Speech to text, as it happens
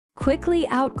quickly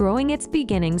outgrowing its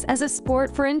beginnings as a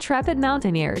sport for intrepid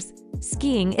mountaineers.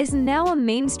 Skiing is now a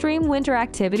mainstream winter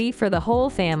activity for the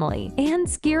whole family, and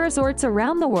ski resorts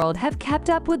around the world have kept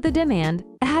up with the demand,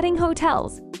 adding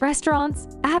hotels, restaurants,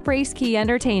 après-ski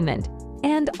entertainment,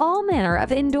 and all manner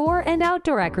of indoor and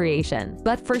outdoor recreation.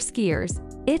 But for skiers,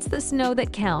 it's the snow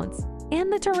that counts,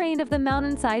 and the terrain of the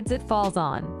mountainsides it falls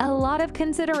on. A lot of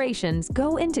considerations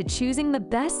go into choosing the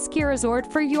best ski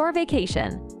resort for your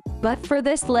vacation. But for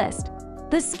this list,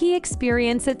 the ski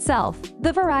experience itself,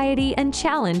 the variety and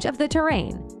challenge of the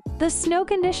terrain, the snow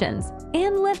conditions,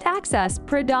 and lift access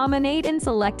predominate in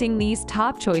selecting these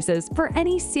top choices for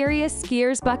any serious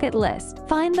skier's bucket list.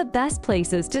 Find the best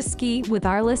places to ski with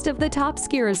our list of the top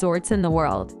ski resorts in the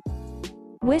world.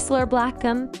 Whistler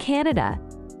Blackcomb, Canada.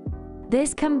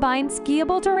 This combined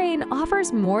skiable terrain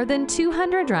offers more than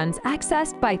 200 runs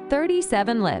accessed by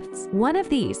 37 lifts. One of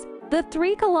these, the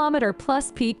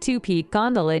 3-kilometer-plus peak-to-peak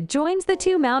gondola, joins the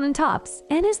two mountain tops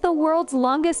and is the world's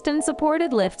longest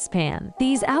unsupported lift span.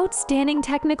 These outstanding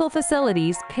technical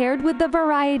facilities, paired with the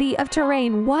variety of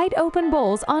terrain, wide-open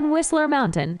bowls on Whistler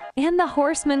Mountain and the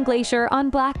Horseman Glacier on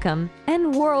Blackcomb,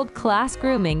 and world-class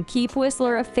grooming, keep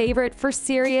Whistler a favorite for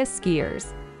serious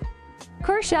skiers.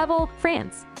 Courchevel,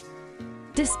 France.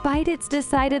 Despite its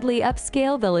decidedly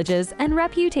upscale villages and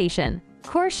reputation,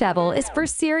 Courchevel is for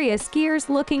serious skiers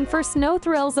looking for snow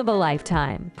thrills of a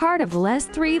lifetime. Part of Les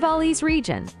Trois Vallées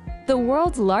region, the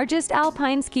world's largest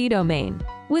alpine ski domain,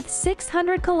 with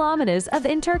 600 kilometers of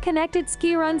interconnected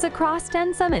ski runs across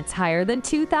 10 summits higher than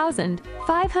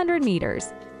 2,500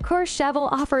 meters. Courchevel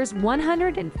offers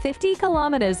 150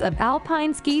 kilometers of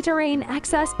alpine ski terrain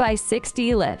accessed by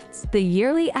 60 lifts. The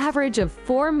yearly average of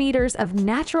 4 meters of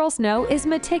natural snow is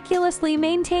meticulously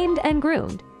maintained and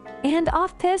groomed, and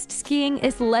off-piste skiing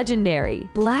is legendary.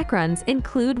 Black runs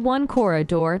include one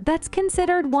corridor that's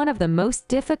considered one of the most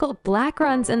difficult black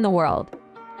runs in the world.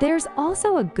 There's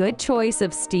also a good choice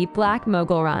of steep black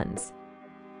mogul runs.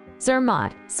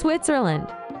 Zermatt, Switzerland.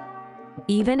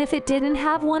 Even if it didn't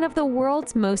have one of the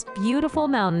world's most beautiful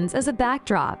mountains as a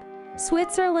backdrop,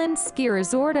 Switzerland's ski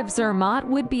resort of Zermatt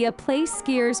would be a place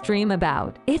skiers dream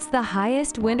about. It's the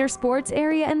highest winter sports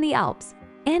area in the Alps,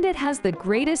 and it has the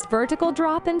greatest vertical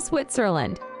drop in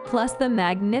Switzerland. Plus, the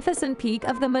magnificent peak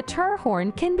of the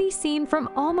Matterhorn can be seen from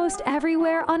almost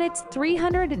everywhere on its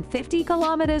 350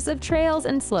 kilometers of trails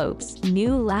and slopes.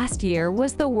 New last year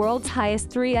was the world's highest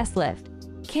 3S lift,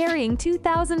 carrying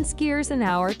 2,000 skiers an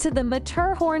hour to the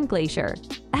Matterhorn Glacier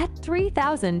at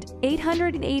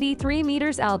 3,883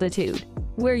 meters altitude,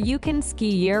 where you can ski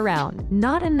year-round.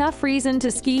 Not enough reason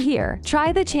to ski here.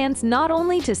 Try the chance not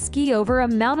only to ski over a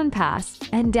mountain pass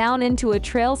and down into a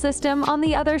trail system on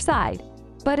the other side,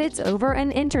 but it's over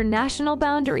an international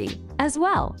boundary as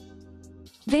well.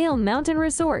 Vail Mountain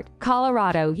Resort,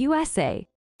 Colorado, USA.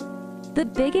 The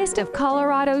biggest of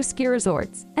Colorado's ski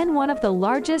resorts and one of the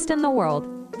largest in the world,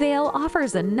 Vail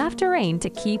offers enough terrain to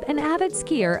keep an avid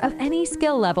skier of any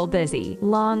skill level busy.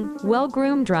 Long,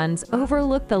 well-groomed runs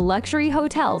overlook the luxury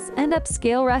hotels and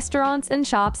upscale restaurants and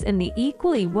shops in the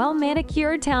equally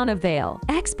well-manicured town of Vail.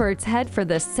 Experts head for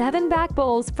the 7 back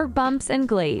bowls for bumps and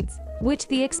glades, which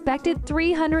the expected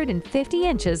 350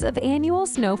 inches of annual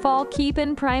snowfall keep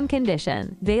in prime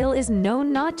condition. Vail is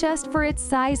known not just for its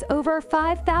size, over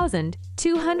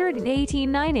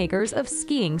 5,289 acres of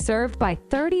skiing served by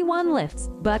 31 lifts,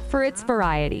 but for its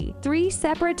variety. 3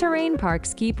 separate terrain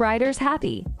parks keep riders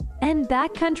happy, and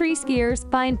backcountry skiers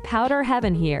find powder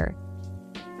heaven here.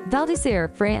 Val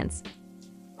d'Isère, France.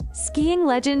 Skiing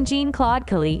legend Jean-Claude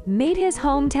Killy made his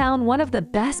hometown one of the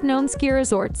best-known ski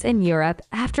resorts in Europe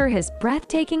after his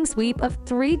breathtaking sweep of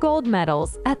 3 gold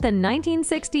medals at the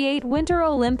 1968 Winter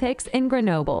Olympics in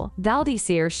Grenoble. Val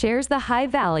d'Isère shares the high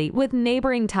valley with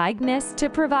neighboring Tignes to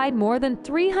provide more than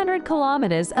 300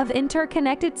 kilometers of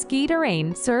interconnected ski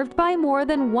terrain served by more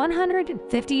than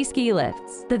 150 ski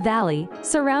lifts. The valley,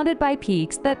 surrounded by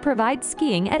peaks that provide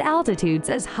skiing at altitudes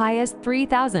as high as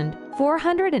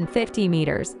 3,450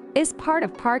 meters, is part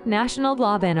of Parc National de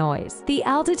la Vanoise. The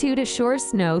altitude assures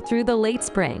snow through the late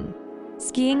spring.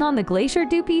 Skiing on the Glacier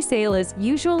du Pic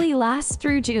usually lasts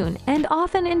through June and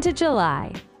often into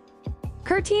July.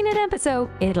 Cortina d'Ampezzo,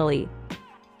 Italy.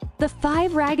 The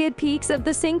 5 ragged peaks of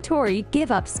the Cinque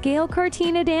give upscale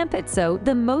Cortina d'Ampezzo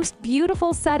the most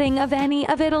beautiful setting of any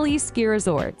of Italy's ski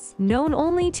resorts. Known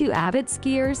only to avid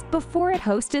skiers before it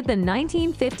hosted the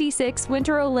 1956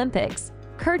 Winter Olympics,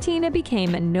 Cortina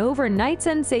became an overnight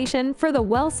sensation for the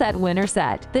well-set winter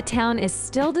set. The town is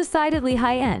still decidedly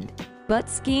high-end, but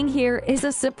skiing here is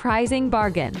a surprising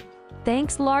bargain.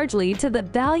 thanks largely to the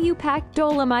value-packed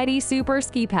Dolomiti Super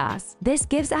Ski Pass. This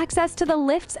gives access to the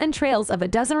lifts and trails of a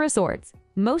dozen resorts,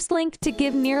 most linked to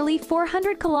give nearly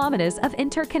 400 kilometers of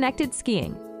interconnected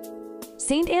skiing.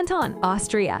 St. Anton,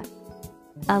 Austria.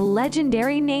 A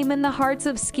legendary name in the hearts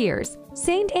of skiers,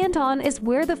 St. Anton is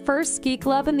where the first ski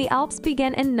club in the Alps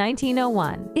began in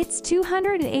 1901. Its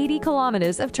 280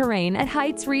 kilometers of terrain at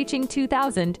heights reaching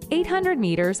 2,800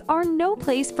 meters are no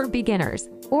place for beginners,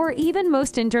 or even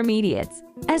most intermediates,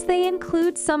 as they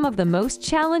include some of the most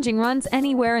challenging runs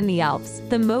anywhere in the Alps.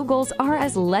 The moguls are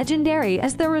as legendary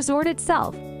as the resort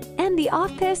itself, and the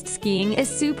off-piste skiing is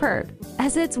superb,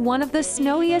 as it's one of the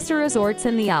snowiest resorts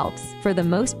in the Alps. For the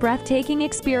most breathtaking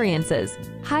experiences,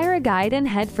 hire a guide and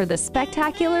head for the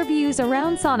spectacular views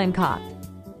around Sonnenkopf.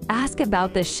 Ask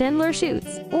about the Schindler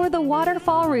Chutes or the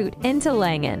waterfall route into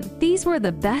Langen. These were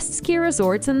the best ski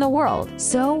resorts in the world.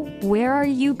 So, where are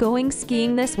you going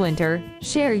skiing this winter?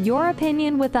 Share your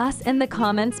opinion with us in the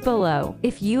comments below.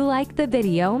 If you liked the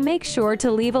video, make sure to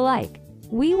leave a like.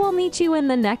 We will meet you in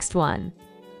the next one.